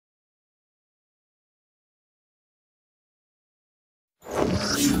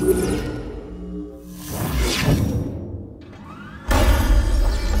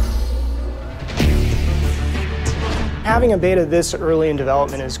Having a beta this early in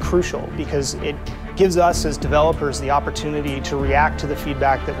development is crucial because it gives us as developers the opportunity to react to the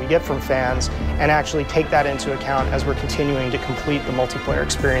feedback that we get from fans and actually take that into account as we're continuing to complete the multiplayer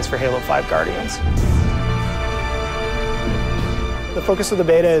experience for Halo 5 Guardians. The focus of the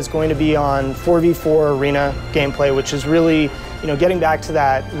beta is going to be on 4v4 arena gameplay, which is really, getting back to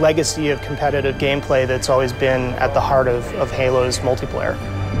that legacy of competitive gameplay that's always been at the heart of Halo's multiplayer.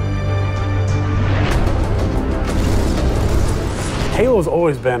 Halo's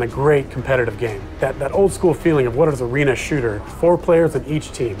always been a great competitive game. That old school feeling of what is arena shooter, 4 players in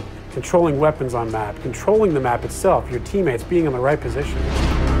each team, controlling weapons on map, controlling the map itself, your teammates being in the right position.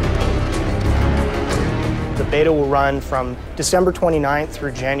 The beta will run from December 29th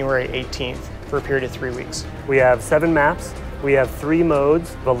through January 18th for a period of 3 weeks. We have 7 maps, we have 3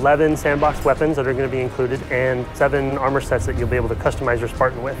 modes, 11 sandbox weapons that are going to be included, and 7 armor sets that you'll be able to customize your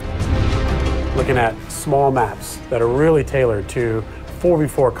Spartan with. Looking at small maps that are really tailored to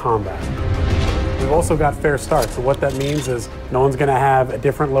 4v4 combat. We've also got fair start, so what that means is no one's going to have a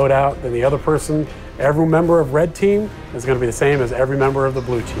different loadout than the other person. Every member of red team is going to be the same as every member of the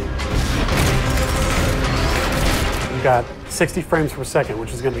blue team. We've got 60 frames per second,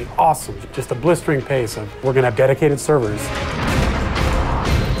 which is going to be awesome. Just a blistering pace of, we're going to have dedicated servers.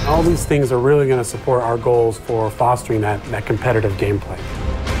 All these things are really going to support our goals for fostering that competitive gameplay.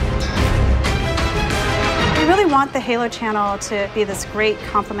 We really want the Halo channel to be this great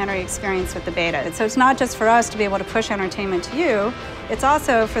complementary experience with the beta. So it's not just for us to be able to push entertainment to you, it's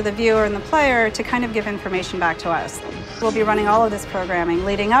also for the viewer and the player to kind of give information back to us. We'll be running all of this programming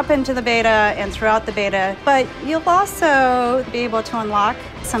leading up into the beta and throughout the beta, but you'll also be able to unlock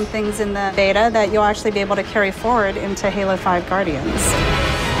some things in the beta that you'll actually be able to carry forward into Halo 5 Guardians.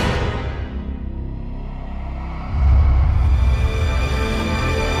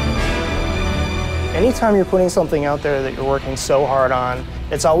 Anytime you're putting something out there that you're working so hard on,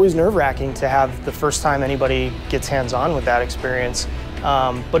 it's always nerve-wracking to have the first time anybody gets hands-on with that experience,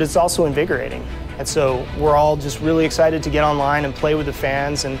 but it's also invigorating. And so we're all just really excited to get online and play with the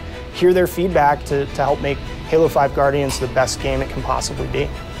fans and hear their feedback to help make Halo 5 Guardians the best game it can possibly be.